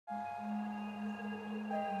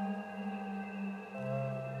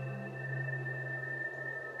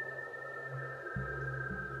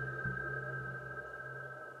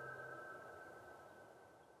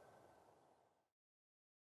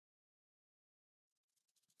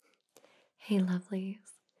Hey lovelies,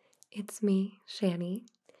 it's me, Shanny,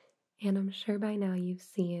 and I'm sure by now you've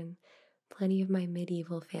seen plenty of my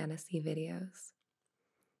medieval fantasy videos.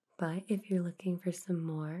 But if you're looking for some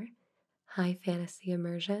more high fantasy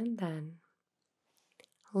immersion, then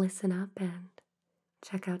listen up and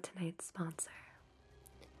check out tonight's sponsor,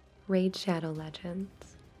 Raid Shadow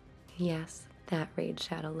Legends. Yes, that Raid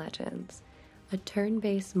Shadow Legends, a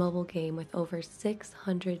turn-based mobile game with over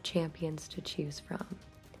 600 champions to choose from.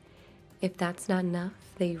 If that's not enough,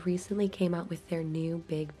 they recently came out with their new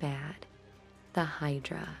big bad, the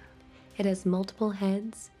Hydra. It has multiple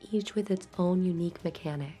heads, each with its own unique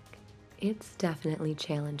mechanic. It's definitely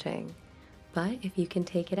challenging, but if you can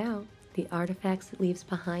take it out, the artifacts it leaves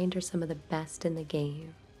behind are some of the best in the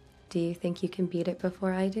game. Do you think you can beat it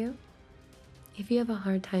before I do? If you have a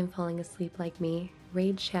hard time falling asleep like me,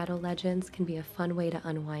 Raid Shadow Legends can be a fun way to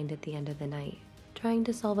unwind at the end of the night. Trying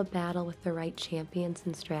to solve a battle with the right champions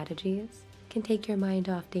and strategies can take your mind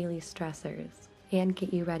off daily stressors and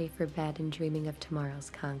get you ready for bed and dreaming of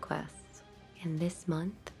tomorrow's conquests. And this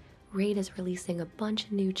month, Raid is releasing a bunch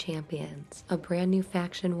of new champions, a brand new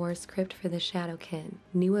faction war script for the Shadowkin,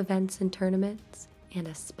 new events and tournaments, and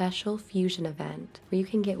a special fusion event where you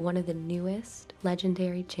can get one of the newest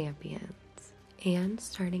legendary champions. And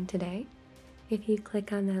starting today, if you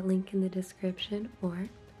click on that link in the description or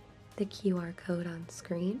the QR code on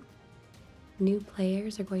screen, new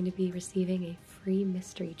players are going to be receiving a free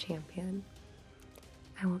mystery champion.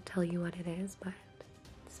 I won't tell you what it is, but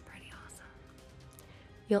it's pretty awesome.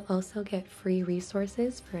 You'll also get free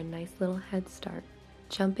resources for a nice little head start.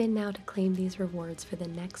 Jump in now to claim these rewards for the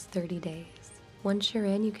next 30 days. Once you're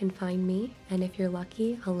in, you can find me, and if you're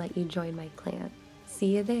lucky, I'll let you join my clan.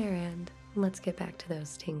 See you there, and let's get back to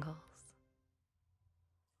those tingles.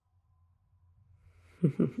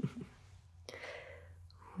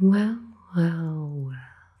 Well, well, well.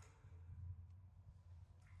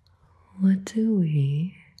 What do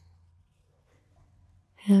we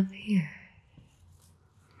have here?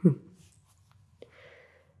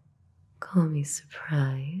 Call me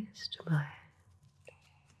surprised, but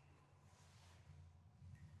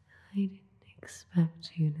I didn't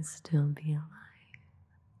expect you to still be alive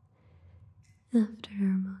after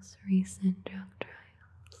our most recent drug trials.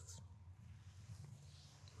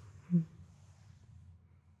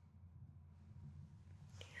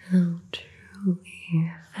 How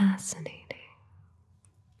truly fascinating.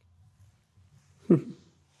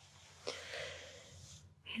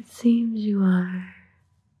 It seems you are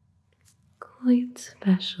quite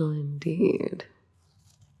special indeed.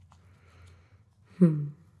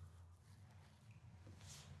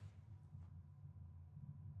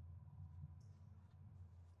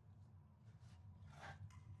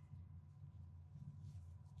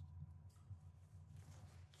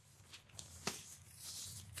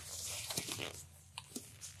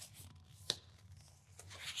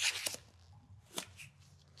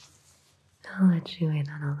 I'll let you in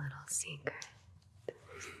on a little secret.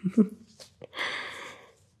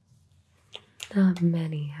 Not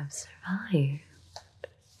many have survived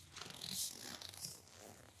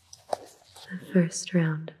the first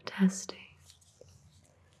round of testing.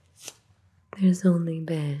 There's only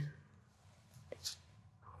been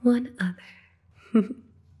one other. And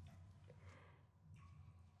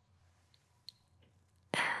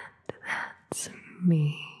that's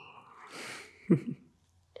me.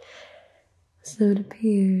 So it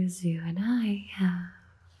appears you and I have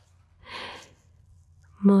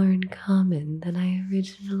more in common than I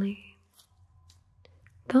originally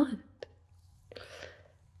thought.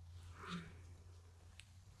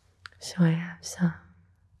 So I have some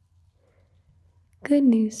good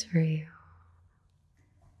news for you.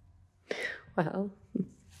 Well,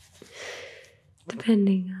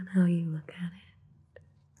 depending on how you look at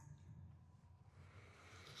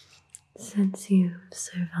it. Since you've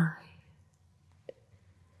survived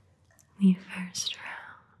the first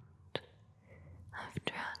round of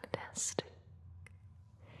drug testing,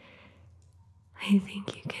 I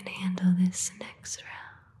think you can handle this next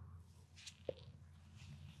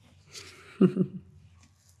round.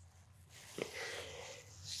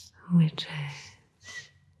 Which is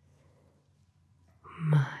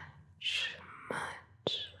much,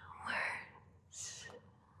 much worse.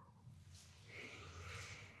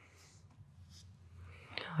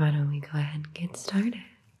 Why don't we go ahead and get started?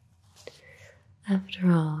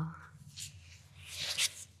 After all,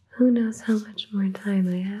 who knows how much more time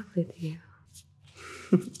I have with you?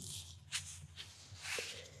 Hold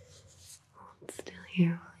still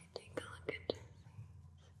here while I take a look at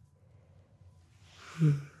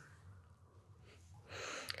your face.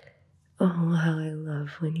 Oh, how I love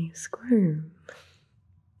when you squirm.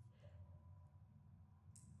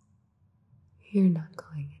 You're not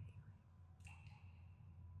going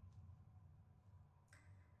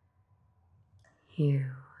anywhere. You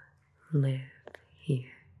live here.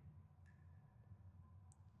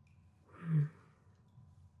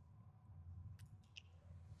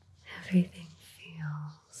 Everything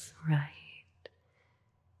feels right.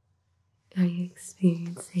 Are you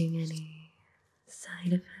experiencing any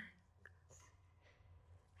side effects?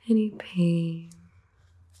 Any pain?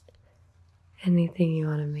 Anything you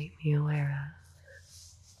want to make me aware of?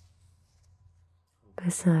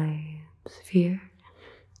 Besides fear?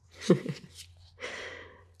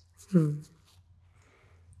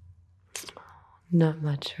 Not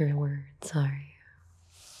much for words, are you?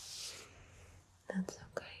 That's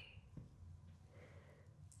okay.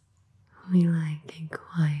 We like a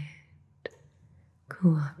quiet,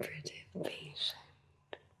 cooperative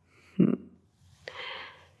patient.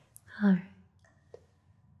 Alright.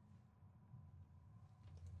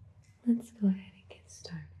 Let's go ahead and get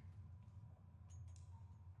started.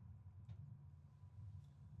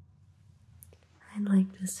 I'd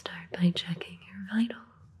like to start by checking your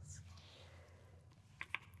vitals.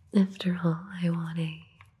 After all, I want a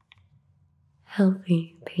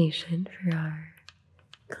healthy patient for our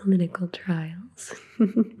clinical trials.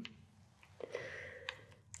 So,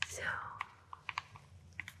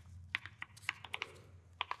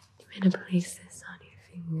 I'm going to place this on your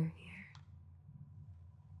finger here.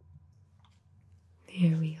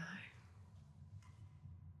 There we are.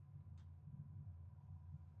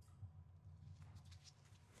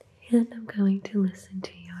 And I'm going to listen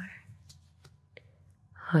to your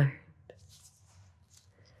heart,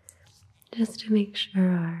 just to make sure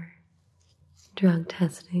our drug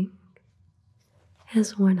testing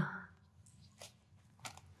has worn off.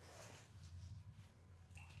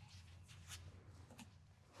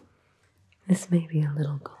 This may be a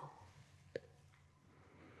little cold.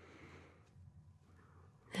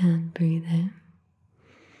 And breathe in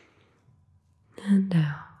and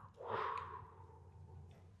out.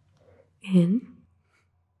 In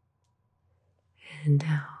and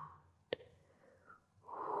out.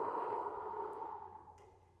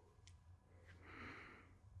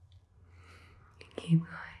 Keep going.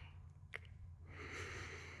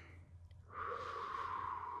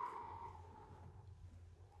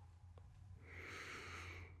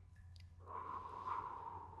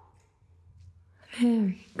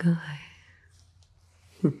 Very good.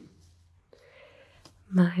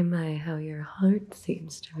 My, how your heart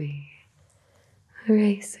seems to be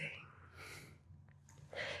racing.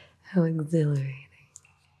 How exhilarating.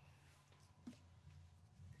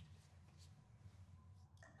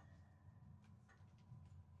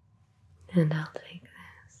 And I'll take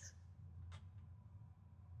this.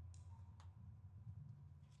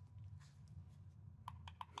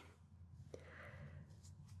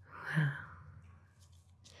 Well,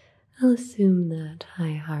 I'll assume that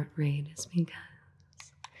high heart rate is because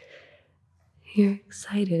you're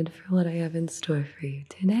excited for what I have in store for you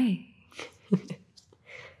today.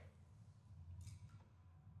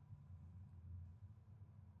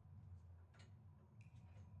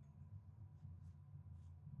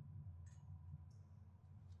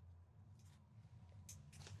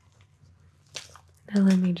 Now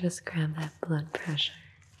let me just grab that blood pressure.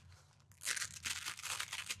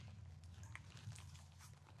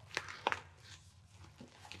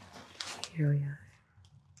 Here we are.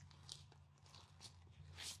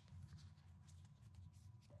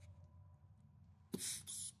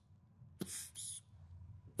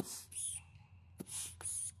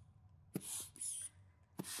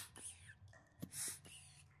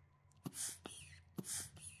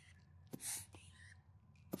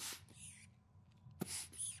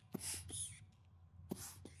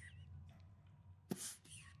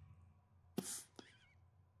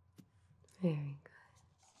 Very good.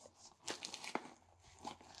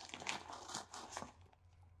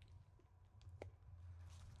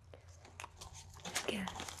 Again,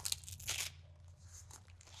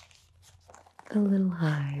 a little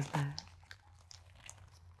high, but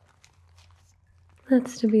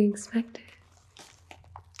that's to be expected.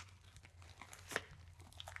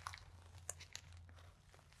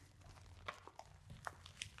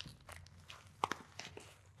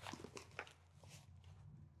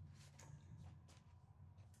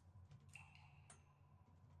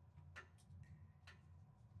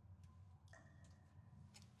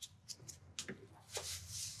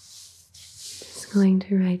 Just going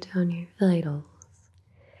to write down your vitals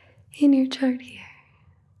in your chart here.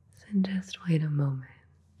 So just wait a moment.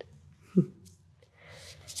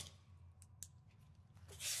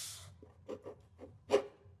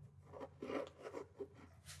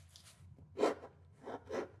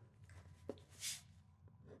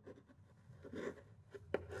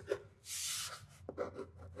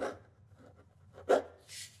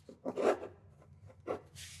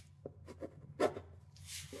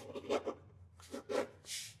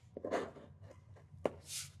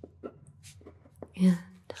 and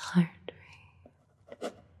heart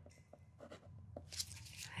rate.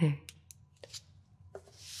 Very.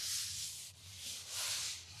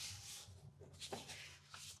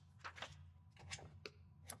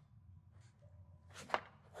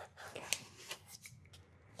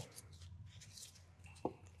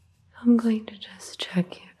 I'm going to just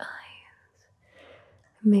check your eyes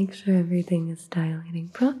and make sure everything is dilating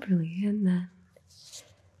properly, and then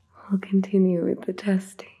we'll continue with the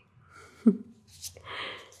testing.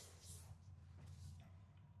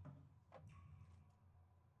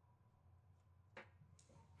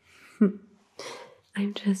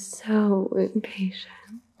 I'm just so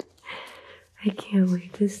impatient. I can't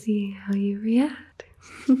wait to see how you react.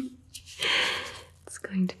 It's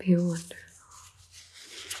going to be wonderful.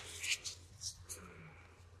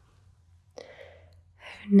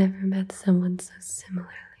 I've never met someone so similarly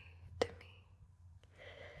to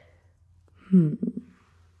me.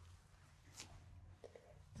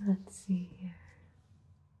 Let's see here.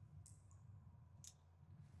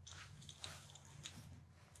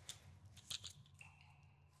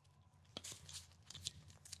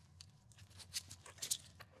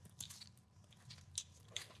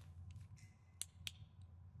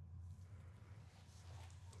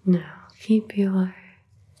 Now keep your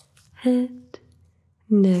head,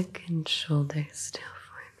 neck, and shoulders still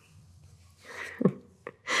for me.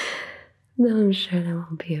 Though I'm sure that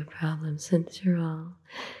won't be a problem since you're all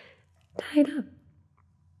tied up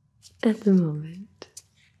at the moment.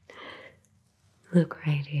 Look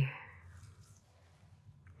right here.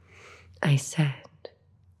 I said,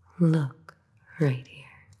 look right here.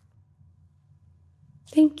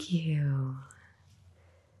 Thank you.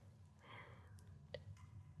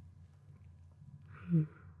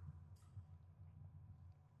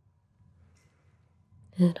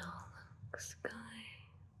 It all looks good.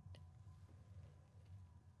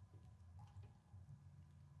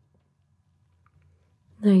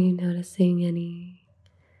 Are you noticing any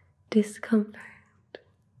discomfort?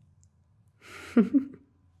 Alright.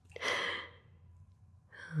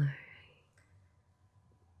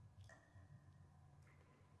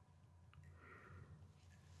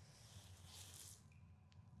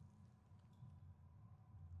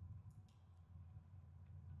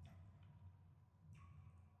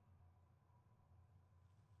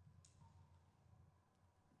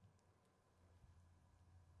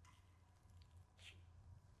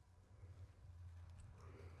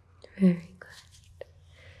 Very good.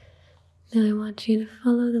 Now I want you to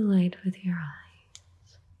follow the light with your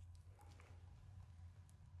eyes.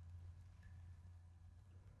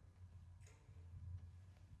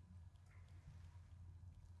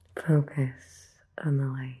 Focus on the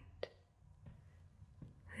light.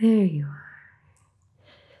 There you are.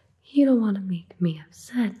 You don't want to make me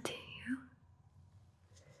upset, do you?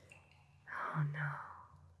 Oh no.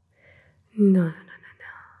 No, no, no, no,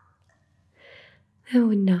 no. That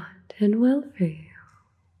would not end well for you.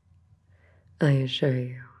 I assure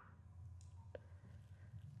you.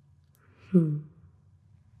 Good.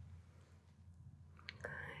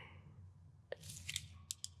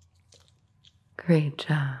 Great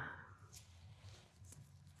job.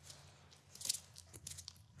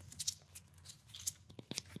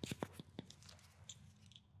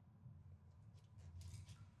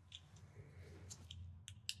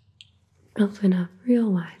 Open up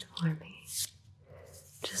real wide for me.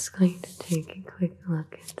 Just going to take a quick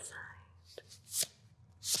look inside.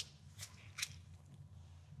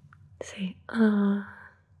 Say,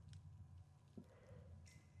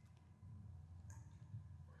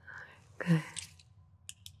 good.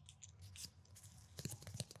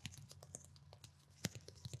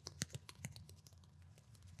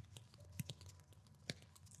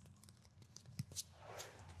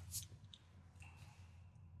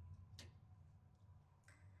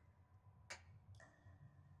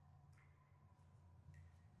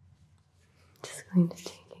 Just going to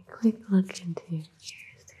take a quick look into your ears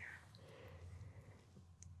here.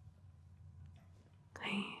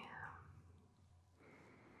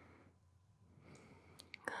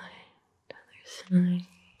 Good. Other side.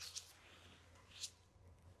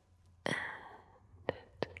 And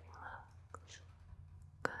it looks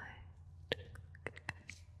good.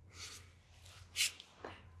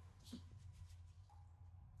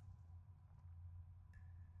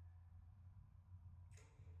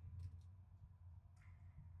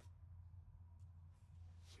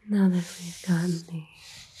 Now that we've gotten the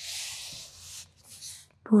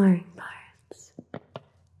boring parts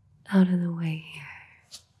out of the way here,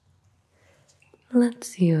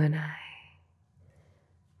 let's you and I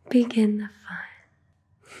begin the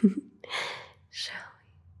fun, shall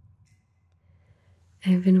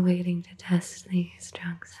I've been waiting to test these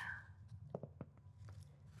drugs out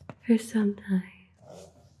for some time,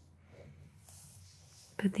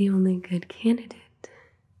 but the only good candidate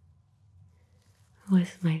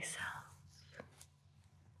was myself.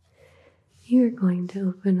 You're going to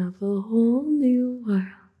open up a whole new world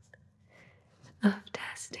of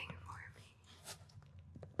testing for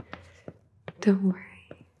me. Don't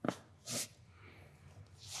worry.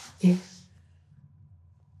 If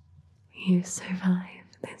you survive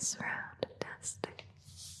this round of testing,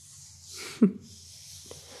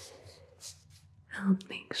 I'll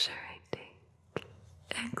make sure I take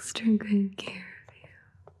extra good care of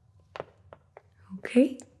you.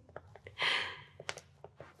 Okay?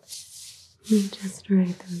 Let me just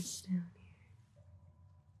write those down here.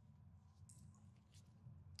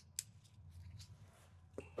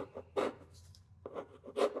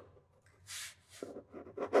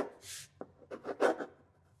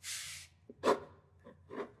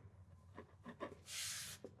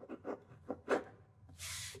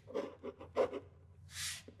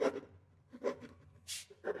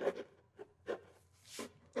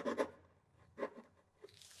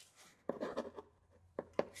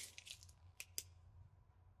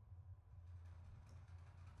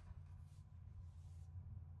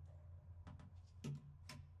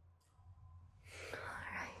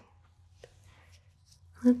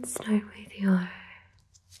 Let's start with your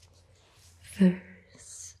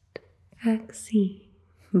first vaccine.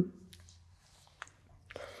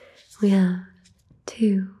 We have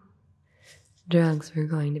 2 drugs we're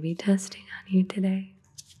going to be testing on you today.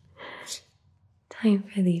 Time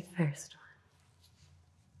for the first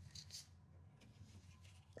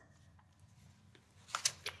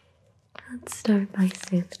one. Let's start by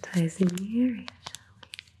sanitizing the area, shall we?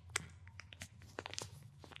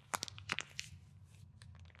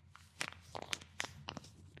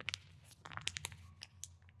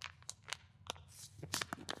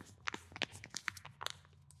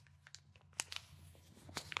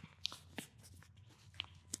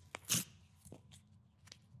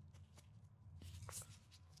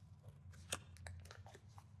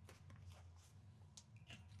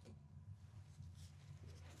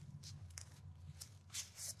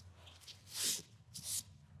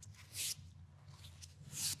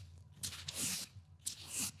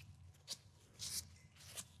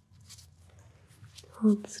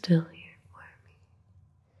 Hold still here for me.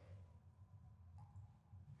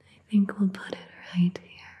 I think we'll put it right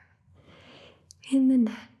here in the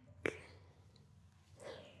neck.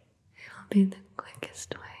 It'll be the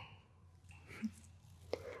quickest way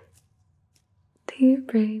to your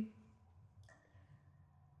brain.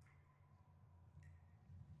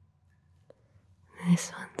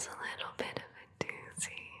 This one's a little bit of a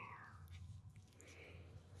doozy.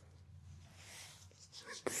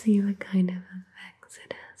 Let's see what kind of effects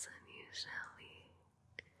it has on you, shall we?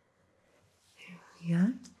 Here we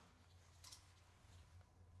are.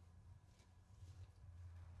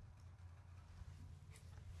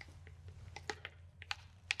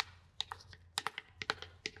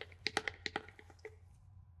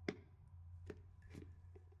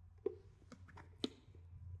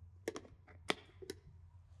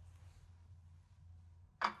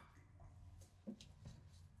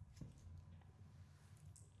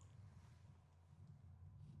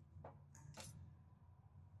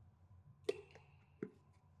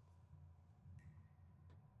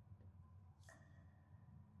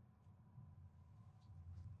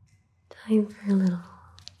 Time for a little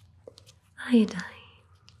iodine.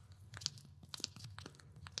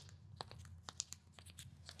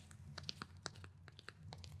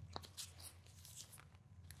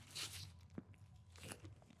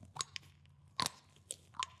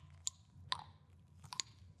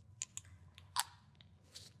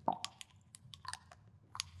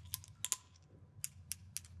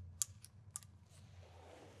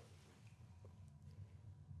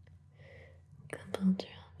 Couple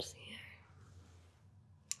drops here.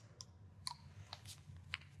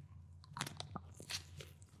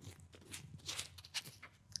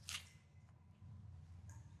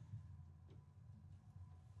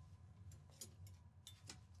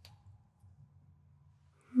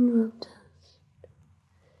 We'll just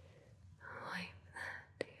wipe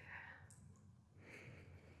that here.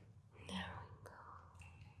 There we go.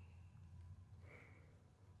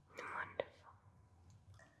 Wonderful.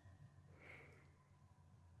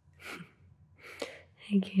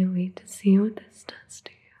 I can't wait to see what this does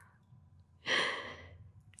to you.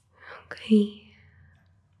 Okay.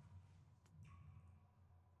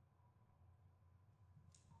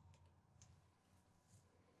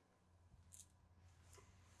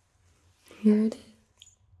 Here it is.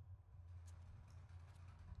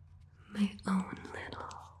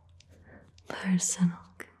 personal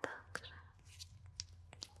concoction.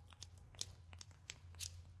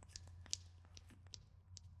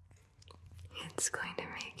 It's going to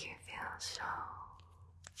make you feel so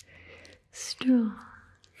strong.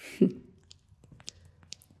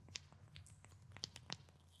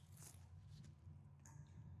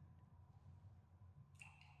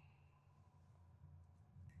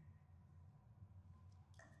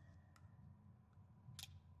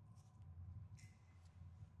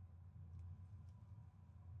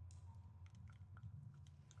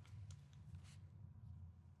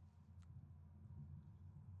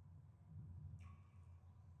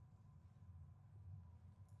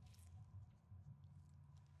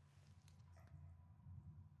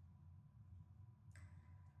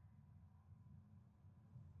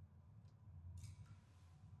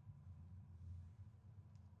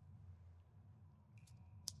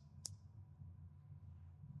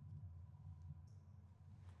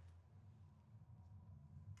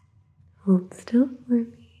 Hold still for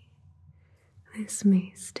me. This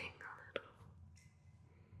may sting a little.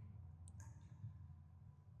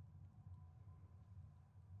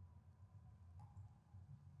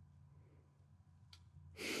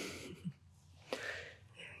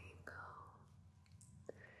 There you go.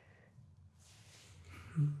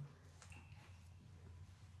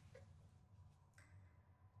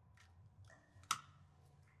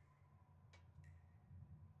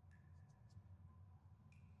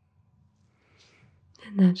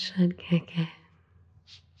 And that should kick in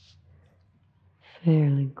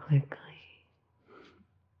fairly quickly.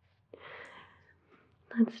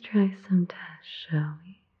 Let's try some tests, shall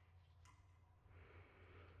we?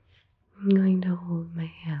 I'm going to hold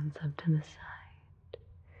my hands up to the side.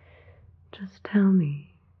 Just tell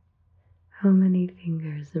me, how many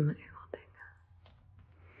fingers am I holding up?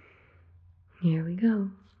 Here we go.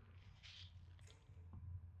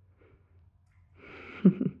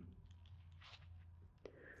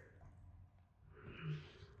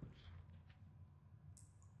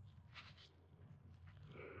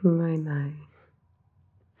 My.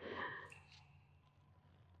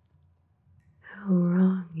 How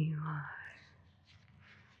wrong you are.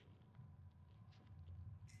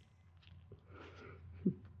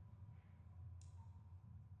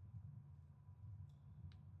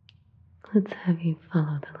 Let's have you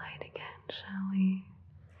follow the light again, shall we?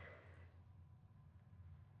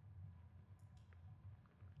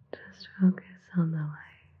 Just focus on the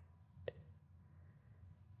light.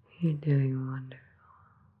 You're doing wonderful.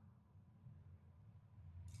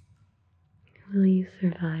 Will you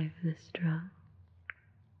survive this drug?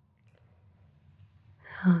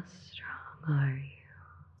 How strong are you?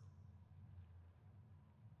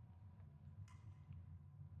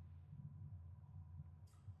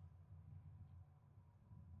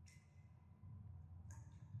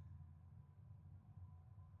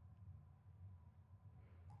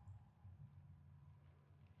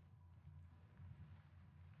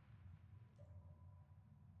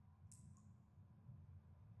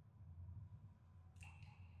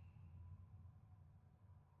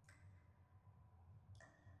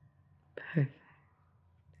 Perfect.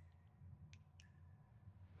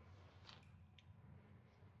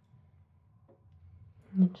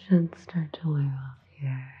 It should start to wear off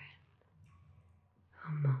here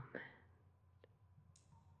in a moment.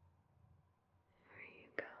 There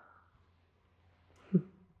you go.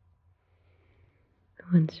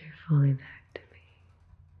 Once you're fully back to me,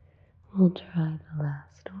 we'll try the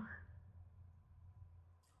last one.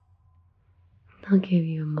 I'll give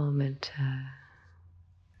you a moment to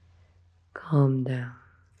calm down.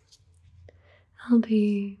 I'll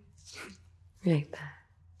be right back.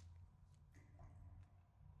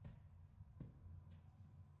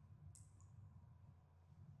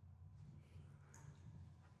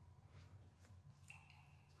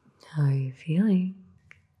 How are you feeling?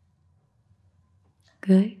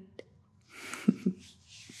 Good?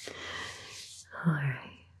 Alright.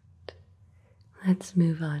 Let's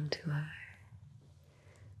move on to our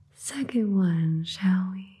second one,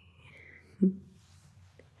 shall we?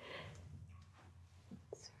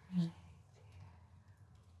 It's right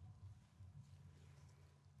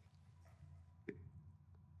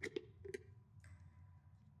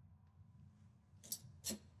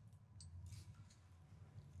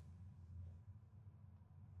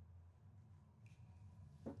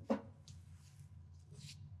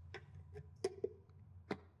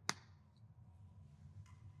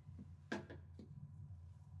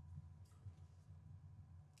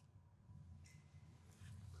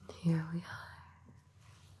here we are.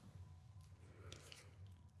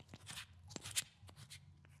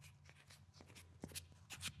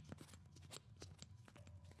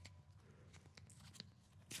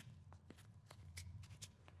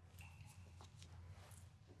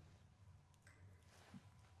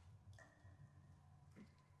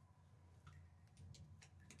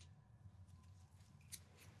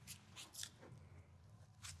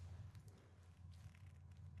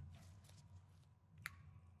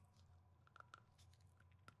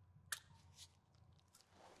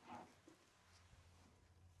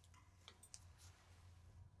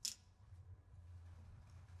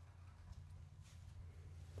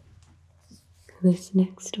 This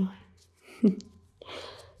next one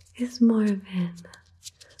is more of an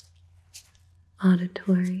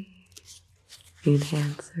auditory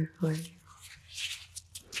enhancer for you.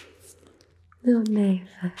 Though it may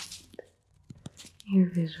affect your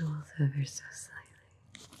visuals ever so slightly.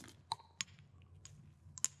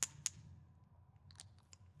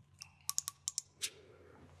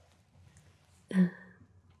 And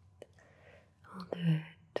we'll do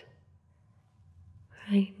it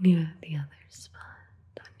right near the other spot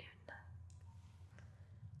on your neck.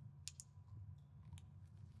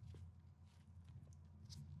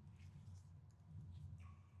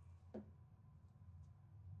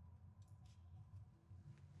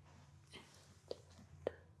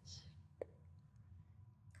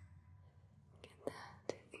 Get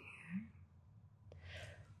that here.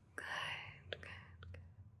 Good, good, good.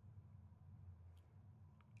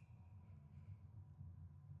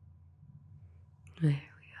 There we are.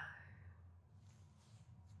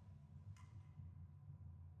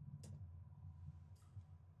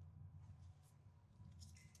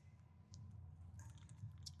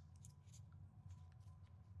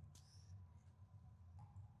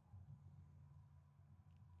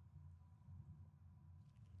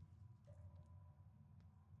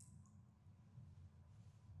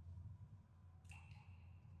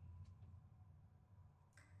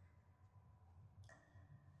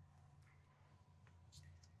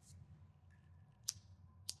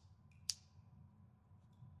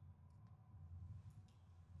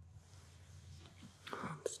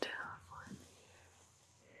 Hold still for me.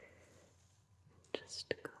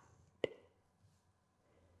 Just go.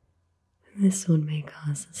 This one may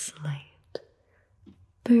cause a slight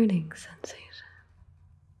burning sensation.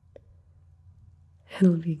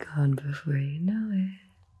 It'll be gone before you know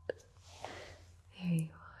it. There you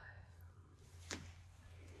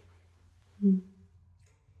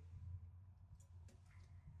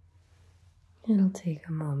are. It'll take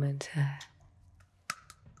a moment to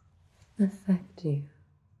affect you.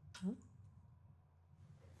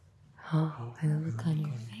 Oh, by the look on your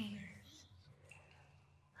face,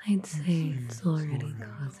 I'd say it's already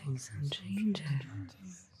causing some changes.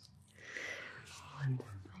 Wonderful,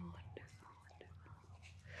 wonderful, wonderful.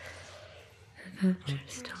 The fact you're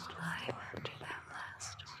still alive after that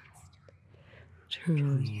last one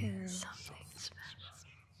truly is something special.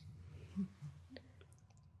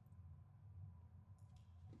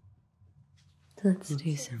 Let's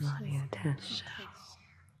do some audio test, shall we?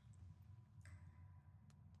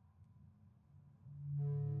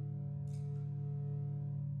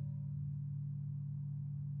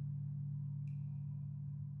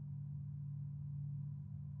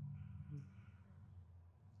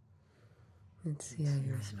 Let's see how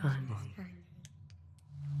you're responding.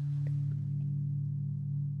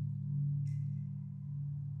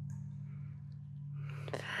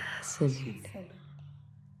 Fascinating.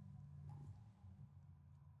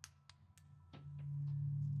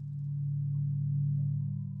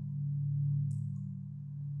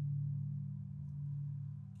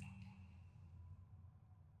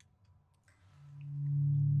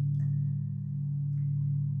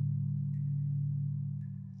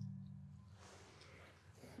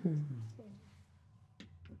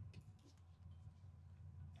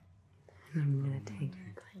 I'm going to take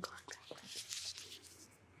your click on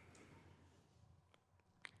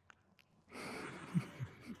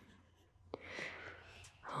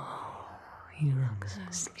Oh, you look so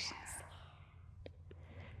scared.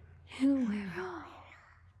 It'll wear off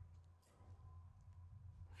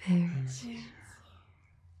very soon.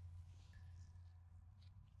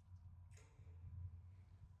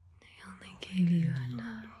 They only gave you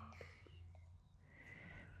enough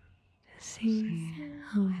to see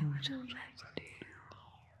how it would affect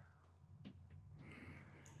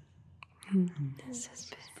you. This has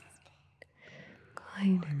been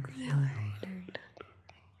quite exhilarating.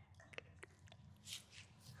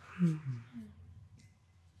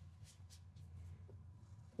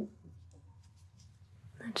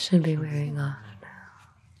 That should be wearing off now.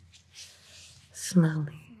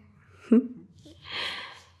 Slowly.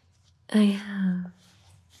 I have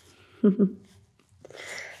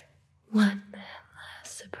one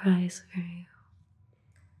last surprise for you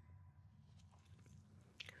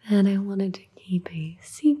that I wanted to keep a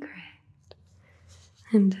secret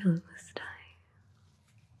until it was time.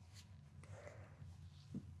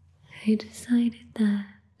 I decided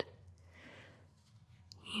that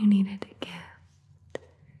you needed a gift.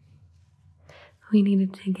 We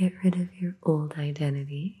needed to get rid of your old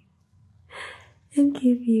identity and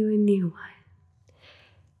give you a new one.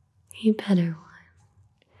 A better one.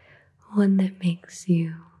 One that makes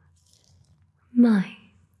you mine.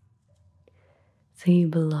 So you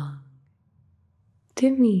belong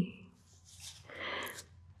to me.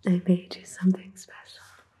 I made you something special.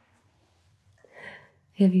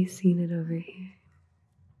 Have you seen it over here?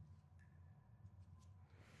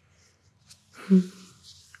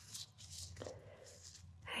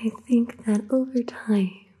 I think that over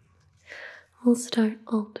time, we'll start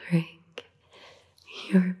altering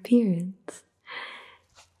your appearance,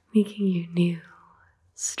 making you new,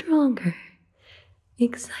 stronger,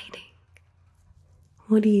 exciting.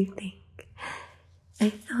 What do you think? I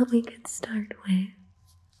thought we could start with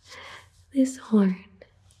this horn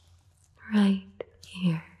right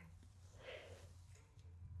here.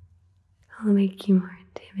 It'll make you more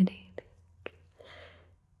intimidating.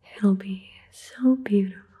 It'll be so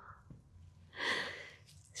beautiful.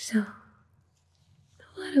 So,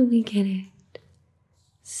 why don't we get it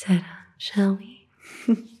set up, shall we?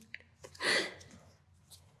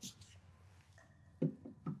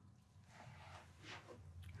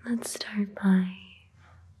 Let's start by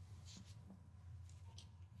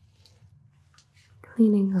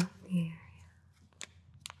cleaning up the area.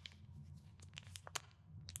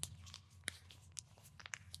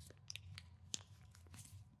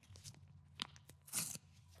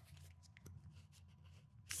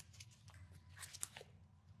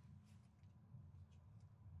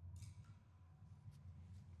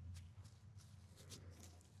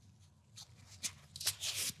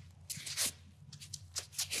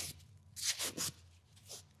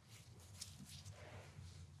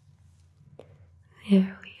 There we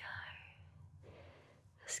are.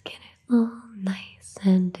 Let's get it all nice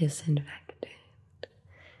and disinfected.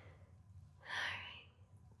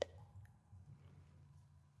 Alright.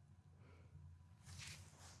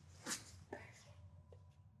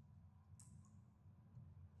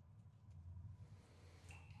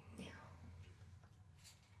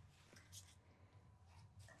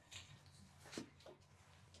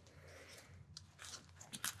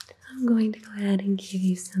 I'm going to go ahead and give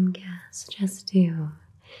you some gas just to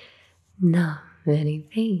numb any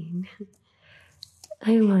pain.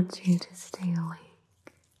 I want you to stay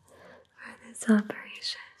awake for this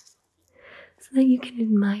operation so that you can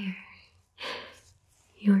admire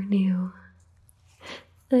your new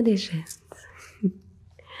additions.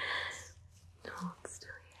 Hold still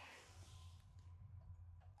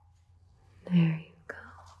here. There you go.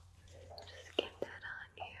 Just get that on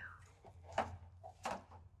you.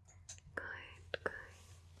 Good,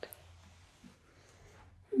 good.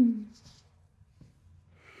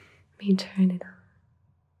 Let me turn it on.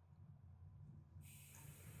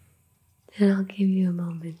 And I'll give you a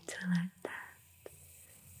moment to let that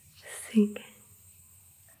sink in.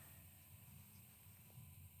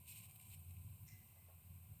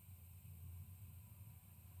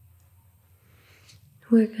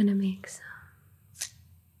 We're gonna make some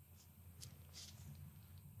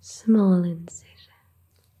small incisions.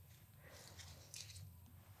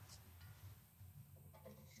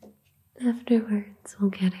 Afterwards, we'll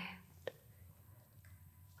get it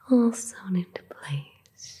all sewn into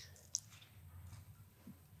place.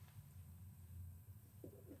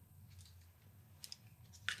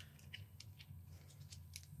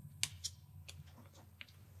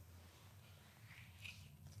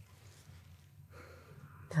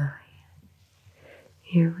 Alright,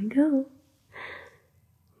 here we go.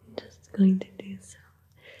 I'm just going to do some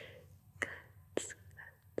cuts,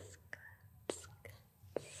 cuts, cuts,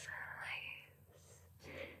 cuts,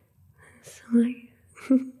 slice.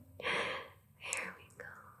 Here we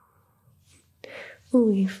go. Oh,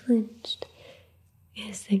 you flinched.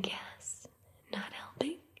 Is the gas not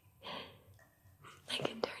helping? I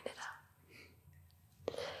can turn it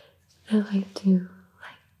up. Though I do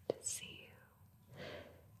like to see you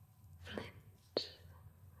flinch.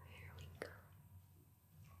 Here we go.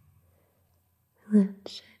 That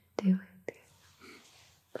should do it.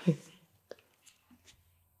 Perfect.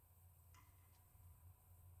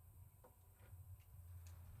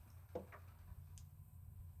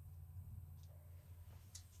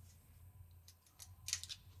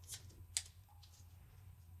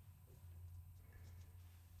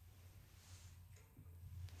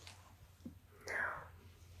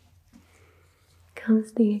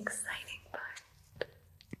 Comes the exciting part.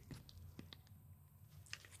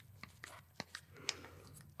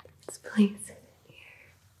 Let's place it in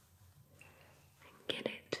here and get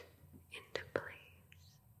it into place.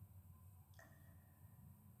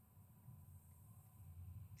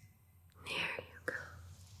 There you go.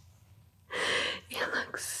 It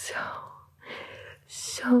looks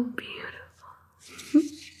so beautiful.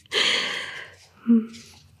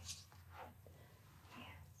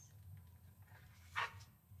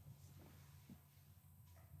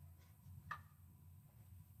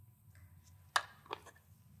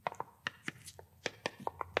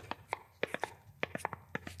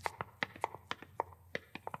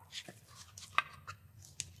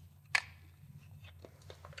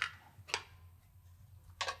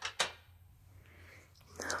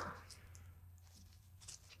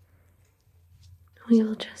 we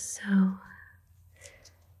will just sew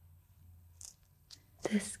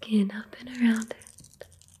the skin up and around it,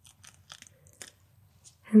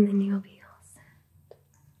 and then you'll be all set.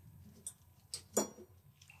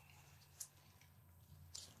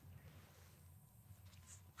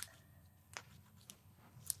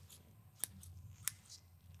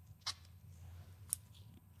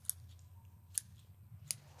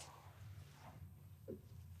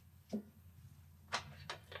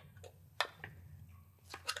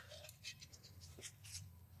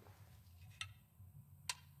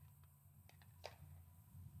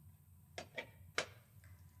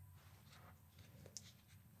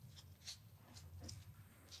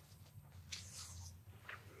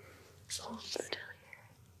 Hold still here.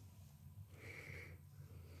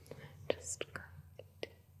 Just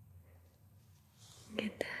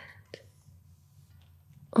get that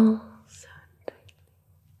all sewn tightly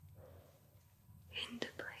into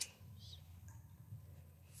place.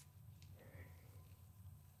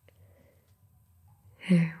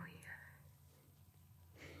 There we are.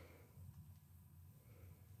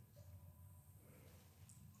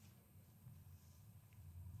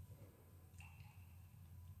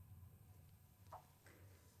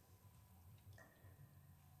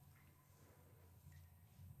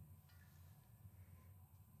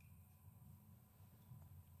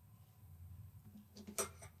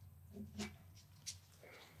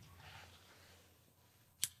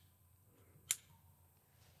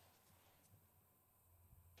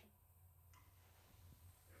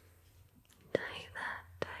 Tie that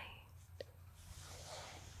tight.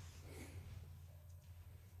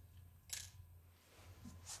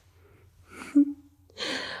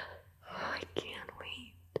 Oh, I can't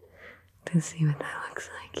wait to see what that looks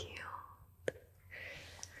like,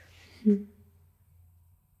 you.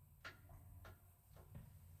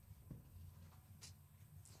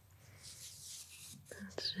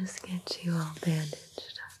 Let's just get you all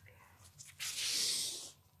bandaged up here.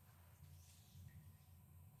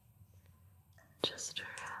 Just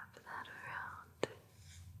wrap that around.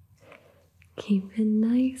 Keep it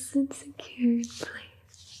nice and secure in place.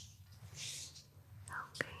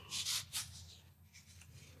 Okay.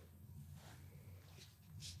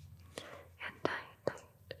 And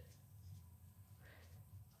tight.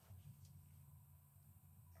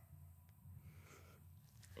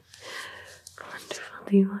 Wonderful.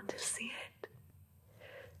 Do you want to see it?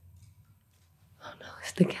 Oh no,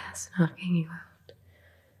 is the gas knocking you out?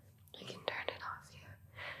 I can turn it off here.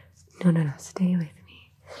 No, stay with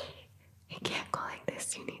me. It can't go like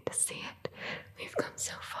this. You need to see it. We've come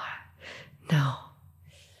so far. No.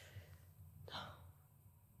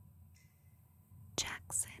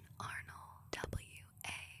 Jackson Arnold, W-A-B-A-S,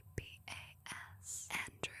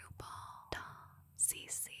 Andrew Ball, Tom,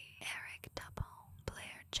 C.C., Eric Dubble,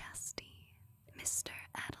 Blair Justine, Mr.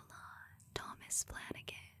 Adelon, Thomas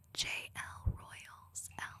Flanagan, J.L. Royals,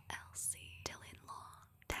 LLC, Dylan Long,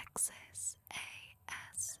 Texas,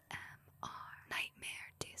 ASMR,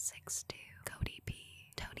 Nightmare 262, Cody B,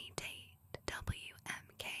 Tony Tate, WMKFL,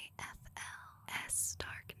 S.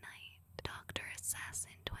 Dark Knight, Dr.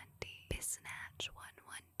 Assassin 20, Bisnatch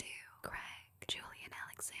 112, Craig, Julian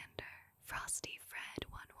Alexander, Frosty Fred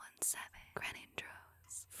 117,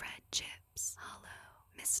 Grenindros, Fred Chips, Hollow,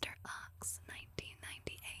 Mr. Ox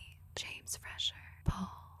 1998, James Fresher,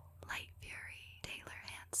 Paul, Light Fury, Taylor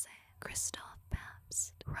Hansen, Christoph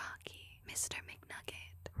Pabst, Rocky, Mr.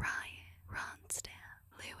 McNugget, Ryan, Ronstam,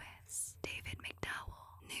 Lewis, David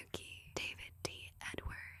McDowell, Nuki, David D.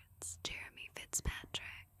 Edwards, Jeremy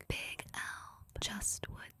Fitzpatrick, Big Alp, Just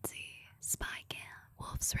Woodsy, Spycam,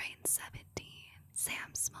 Wolf's Reign 17,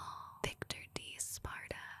 Sam Small, Victor D.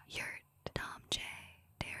 Sparta, Yurt, Tom J,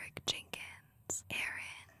 Derek Jenkins,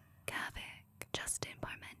 Aaron, Kavik, Justin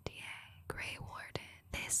Parmentier, Grey Warden,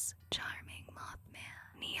 This Charming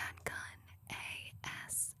Mothman, Neon Gun,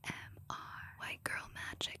 ASMR, White Girl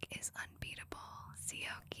Magic is Unbeatable,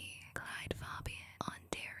 Sioki, Clyde Fabian,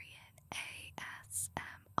 Ondarian, ASMR,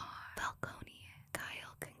 Falconian,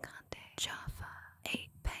 Kyle Concante, Jaffa, 8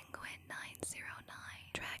 Penguin 909,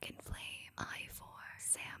 Dragon Flame, I4,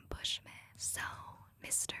 Sam Bushman, So,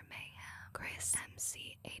 Mr. Mayhem, Chris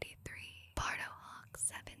MC83, Bardo Hawk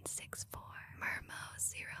 764, Mermo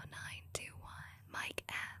 0921, Mike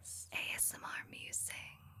S, ASMR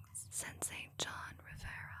Musings, Sensei John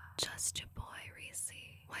Rivera, Just Your Boy Reese,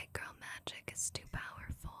 White Girl Magic is Too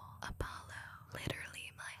Powerful, Apollo,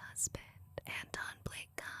 Literally My Husband, Anton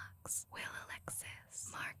Blake Cox, Will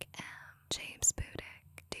Alexis, Mark M, James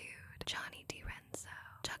Budick, Dude, Johnny D. Renzo,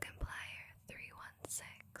 Chuck and Plier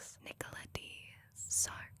 316, Nicola Dees,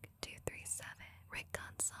 Sark 237, Rick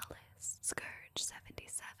Gonzalez, Scourge 77,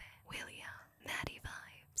 William, Maddie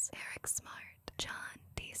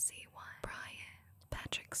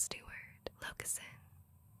Stewart, Locuson,